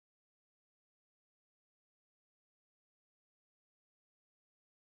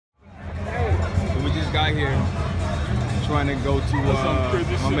out here trying to go to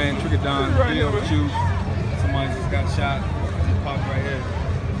my man Trigga Don video shoot. Somebody just got shot. He popped right here.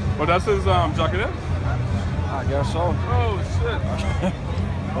 Well, that's his jacket there? I guess so. Oh shit.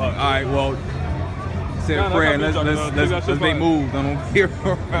 Well, all right, well, say a prayer. Let's make moves. I don't hear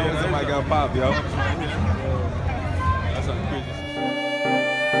around somebody got popped, yo. That's something crazy.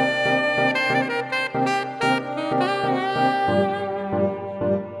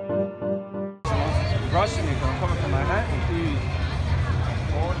 Rushing me, I'm coming from Manhattan.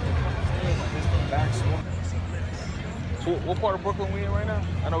 So what part of Brooklyn we in right now?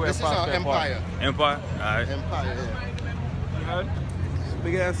 I know we're This is Empire. Empire? Alright. Empire, yeah.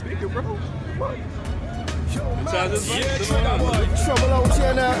 Big ass speaker, bro. What? Trouble out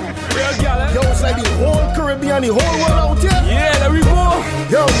here now. Yo, it's like the whole Caribbean, the whole world out here. Yeah, there we go.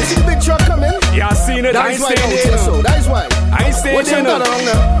 Yo, you see the big truck coming? Yeah, I seen it. That's why out here, so that's why. I ain't staying there. What you now?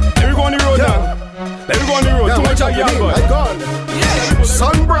 Let me go on the road now. Let me go on the road. Too much of y'all, boy. I gone.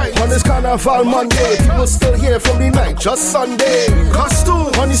 Sun bright on this carnival Monday. People still here from the night, just Sunday. Costume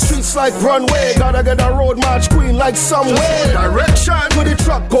on the streets like runway. Gotta get a road march queen like somewhere. Direction where the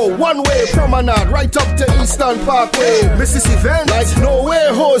truck go one way. Promenade right up to Eastern Parkway. Mrs. Event like no way.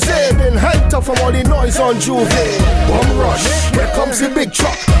 Jose been hyped up from all the noise on Juve. Bum rush, here comes the big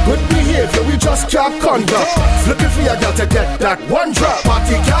truck. Good behavior, we just can't conduct. Looking for your girl to get that one drop.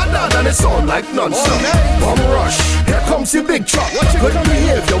 Party can't done and it's on like non-stop. Bum rush, here comes the big truck. Good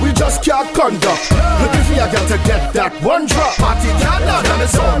behavior, we just can't conduct. Looking for your girl to get that one drop. Party can't done and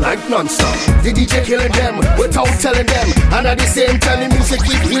it's on like non-stop. The DJ killing them without telling them, and at the same time the music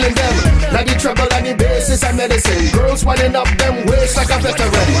keep healing them. Like the treble and the bass is a medicine. Girls winding up them waist like a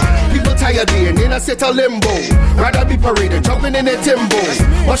veteran. People tired being in a state of limbo. Rather be paraded, jumping in a timbo.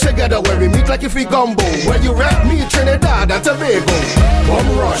 Wash together where we meet like if we gumbo. When you rap me, Trinidad and Tobago. Bum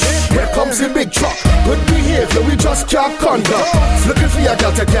rush, here comes the big truck. Good behavior, we just can't conduct. Looking for your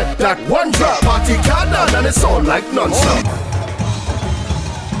girl to get that one drop. Party can't done and it's all like non-stop.